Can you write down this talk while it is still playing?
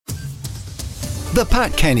The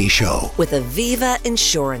Pat Kenny Show with Aviva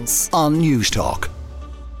Insurance on News Talk.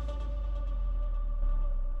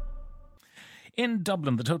 In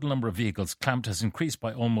Dublin, the total number of vehicles clamped has increased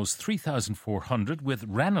by almost 3,400, with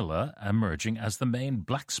Ranelagh emerging as the main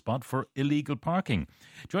black spot for illegal parking.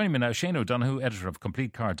 Joining me now, Shane O'Donoghue, editor of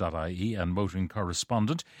CompleteCar.ie and motoring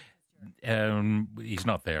correspondent. He's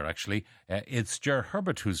not there, actually. It's Ger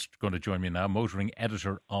Herbert who's going to join me now, motoring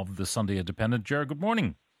editor of the Sunday Independent. Ger, good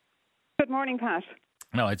morning. Good morning, Pat.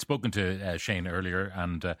 Now, I'd spoken to Shane earlier,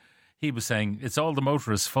 and he was saying it's all the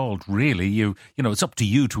motorist's fault, really. You know, it's up to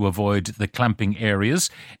you to avoid the clamping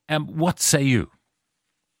areas. What say you?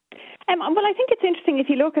 Well, I think it's interesting if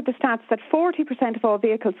you look at the stats that 40% of all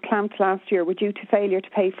vehicles clamped last year were due to failure to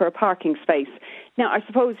pay for a parking space. Now, I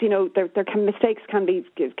suppose, you know, mistakes can be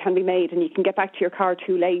made, and you can get back to your car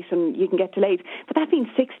too late and you can get delayed. But that means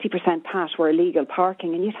 60%, Pat, were illegal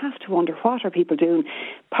parking, and you'd have to wonder, what are people doing?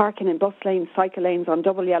 Parking in bus lanes, cycle lanes, on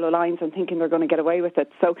double yellow lines and thinking they're going to get away with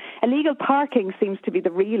it. So illegal parking seems to be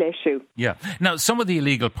the real issue. Yeah. Now, some of the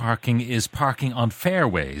illegal parking is parking on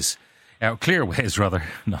fairways. Clearways, rather,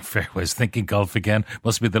 not fairways. Thinking golf again.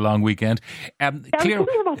 Must be the long weekend. I was wondering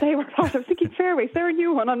what they were. I was thinking fairways. They're a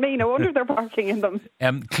new one on me. No wonder they're parking in them.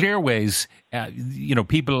 Clearways,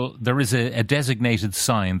 people, there is a designated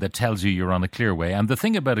sign that tells you you're on a clearway. And the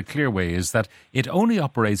thing about a clearway is that it only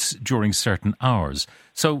operates during certain hours.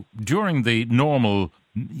 So during the normal,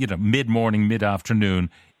 mid-morning,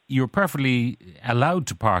 mid-afternoon, you're perfectly allowed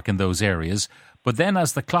to park in those areas. But then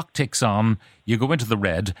as the clock ticks on, you go into the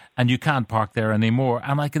red and you can't park there anymore.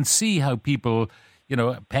 And I can see how people,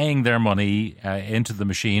 paying their money into the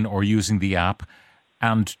machine or using the app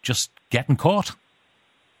and just getting caught.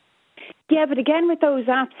 Yeah, but again, with those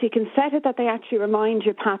apps, you can set it that they actually remind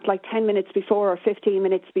you, Pat, like 10 minutes before or 15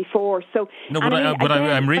 minutes before. So, no, but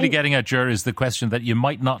I'm really getting at, Ger, is the question that you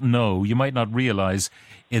might not know, you might not realise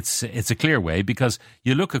it's a clearway, because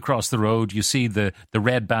you look across the road, you see the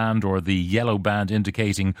red band or the yellow band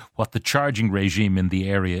indicating what the charging regime in the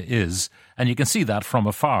area is, and you can see that from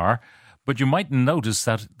afar, but you might notice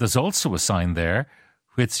that there's also a sign there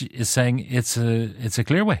which is saying it's a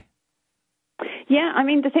clearway. Yeah, I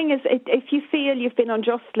mean, the thing is, if you feel you've been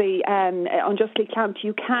unjustly clamped,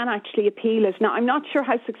 you can actually appeal it. Now, I'm not sure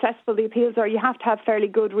how successful the appeals are. You have to have fairly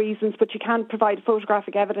good reasons, but you can provide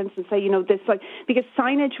photographic evidence and say, this, because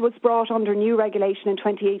signage was brought under new regulation in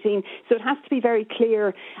 2018, so it has to be very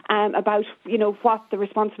clear about, what the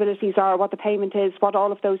responsibilities are, what the payment is, what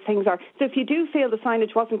all of those things are. So if you do feel the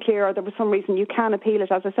signage wasn't clear or there was some reason, you can appeal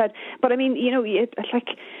it, as I said. But I mean,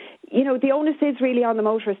 the onus is really on the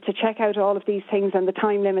motorist to check out all of these things and the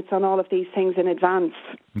time limits on all of these things in advance.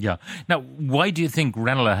 Yeah. Now, why do you think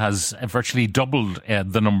Ranelagh has virtually doubled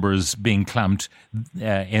the numbers being clamped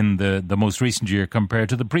in the most recent year compared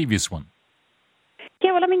to the previous one?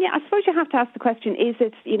 Yeah, well, I mean, I suppose you have to ask the question, is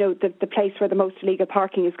it, the place where the most illegal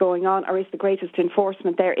parking is going on, or is the greatest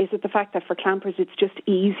enforcement there? Is it the fact that for clampers it's just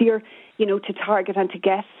easier, to target and to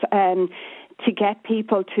get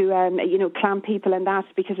people to, clamp people and that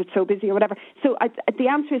because it's so busy or whatever. So the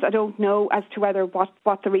answer is I don't know as to whether what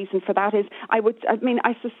the reason for that is. I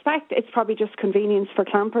suspect it's probably just convenience for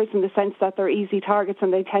clampers in the sense that they're easy targets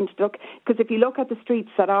and they tend to look, because if you look at the streets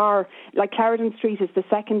that are, like Clarendon Street is the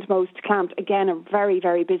second most clamped, again, a very,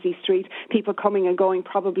 very busy street, people coming and going,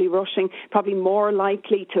 probably rushing, probably more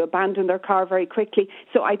likely to abandon their car very quickly.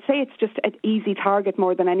 So I'd say it's just an easy target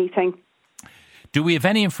more than anything. Do we have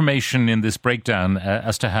any information in this breakdown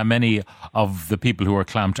as to how many of the people who are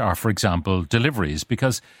clamped are, for example, deliveries?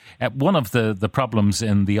 Because one of the problems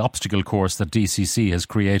in the obstacle course that DCC has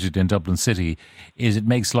created in Dublin City is it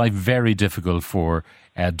makes life very difficult for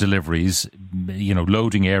deliveries.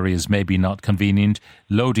 Loading areas maybe not convenient,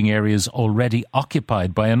 loading areas already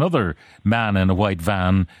occupied by another man in a white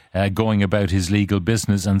van going about his legal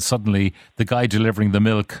business, and suddenly the guy delivering the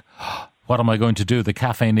milk, what am I going to do? The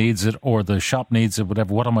cafe needs it or the shop needs it,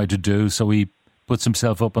 whatever. What am I to do? So he puts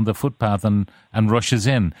himself up on the footpath and rushes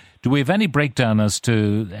in. Do we have any breakdown as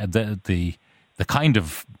to the kind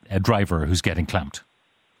of driver who's getting clamped?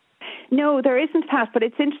 No, there isn't, Pat, but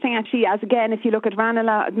it's interesting actually, as again, if you look at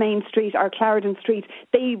Ranelagh Main Street or Clarendon Street,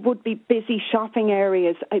 they would be busy shopping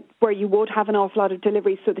areas where you would have an awful lot of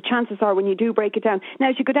deliveries. So the chances are when you do break it down, now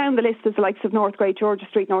as you go down the list, there's the likes of North Great Georgia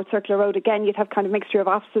Street, North Circular Road, again, you'd have kind of mixture of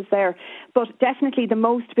offices there. But definitely the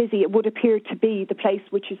most busy, it would appear to be the place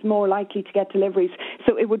which is more likely to get deliveries.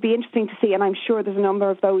 So it would be interesting to see, and I'm sure there's a number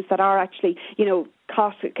of those that are actually,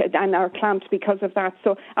 caught and are clamped because of that.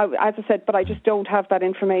 So, as I said, but I just don't have that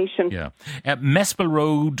information. Yeah. Mespel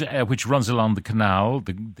Road, which runs along the canal,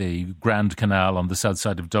 the Grand Canal on the south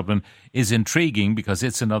side of Dublin, is intriguing because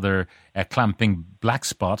it's another clamping black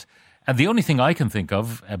spot. And the only thing I can think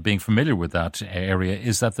of, being familiar with that area,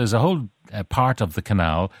 is that there's a whole part of the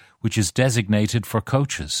canal which is designated for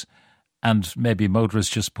coaches. And maybe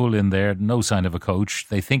motorists just pull in there, no sign of a coach.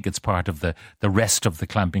 They think it's part of the rest of the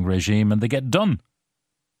clamping regime and they get done.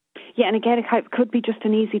 Yeah, and again, it could be just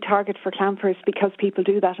an easy target for clampers because people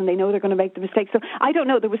do that and they know they're going to make the mistake. So I don't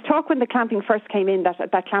know. There was talk when the clamping first came in that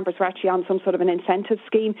clampers were actually on some sort of an incentive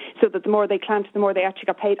scheme so that the more they clamped, the more they actually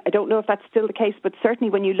got paid. I don't know if that's still the case, but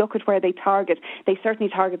certainly when you look at where they certainly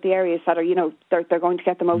target the areas that are, they're going to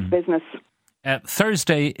get the most business.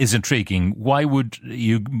 Thursday is intriguing. Why would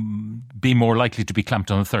you be more likely to be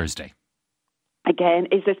clamped on a Thursday? Again,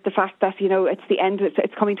 is it the fact that it's the end?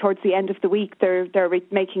 It's coming towards the end of the week. They're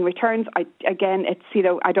making returns. I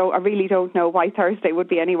really don't know why Thursday would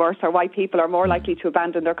be any worse, or why people are more likely to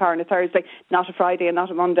abandon their car on a Thursday, not a Friday and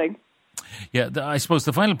not a Monday. Yeah, I suppose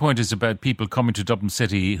the final point is about people coming to Dublin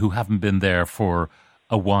City who haven't been there for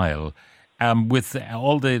a while, with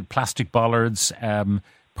all the plastic bollards.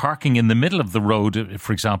 Parking in the middle of the road,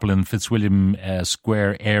 for example, in Fitzwilliam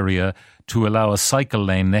Square area, to allow a cycle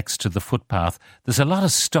lane next to the footpath. There's a lot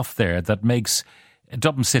of stuff there that makes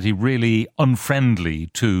Dublin City really unfriendly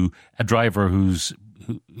to a driver who's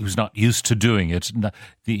not used to doing it,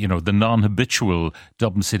 the non-habitual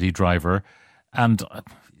Dublin City driver. And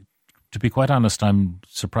to be quite honest, I'm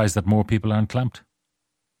surprised that more people aren't clamped.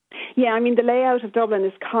 Yeah, I mean, the layout of Dublin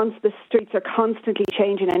is the streets are constantly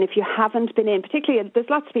changing, and if you haven't been in, particularly, there's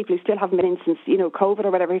lots of people who still haven't been in since, COVID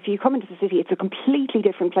or whatever. If you come into the city, it's a completely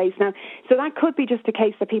different place now. So that could be just a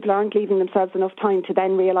case that people aren't leaving themselves enough time to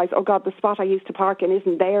then realise, oh God, the spot I used to park in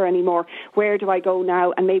isn't there anymore. Where do I go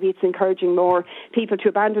now? And maybe it's encouraging more people to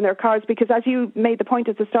abandon their cars, because as you made the point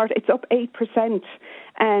at the start, it's up 8%.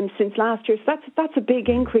 Since last year. So that's a big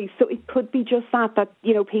increase. So it could be just that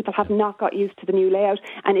people have not got used to the new layout,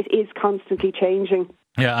 and it is constantly changing.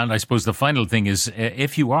 Yeah, and I suppose the final thing is,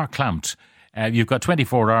 if you are clamped, you've got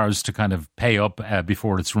 24 hours to kind of pay up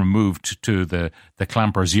before it's removed to the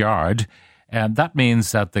clamper's yard. And that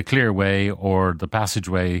means that the clearway or the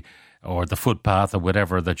passageway or the footpath or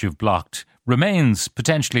whatever that you've blocked remains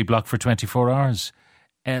potentially blocked for 24 hours.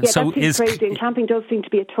 That seems crazy, and clamping does seem to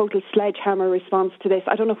be a total sledgehammer response to this.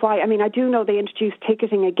 I don't know why. I mean, I do know they introduced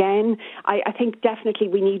ticketing again. I think definitely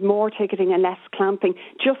we need more ticketing and less clamping,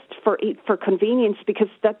 just for convenience, because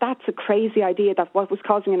that's a crazy idea that what was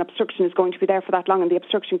causing an obstruction is going to be there for that long and the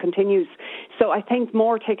obstruction continues. So I think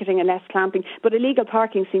more ticketing and less clamping. But illegal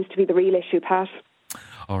parking seems to be the real issue, Pat.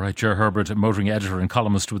 All right, Ger Herbert, a motoring editor and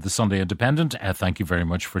columnist with the Sunday Independent. Thank you very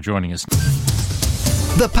much for joining us.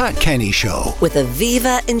 The Pat Kenny Show with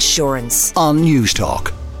Aviva Insurance on News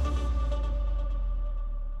Talk.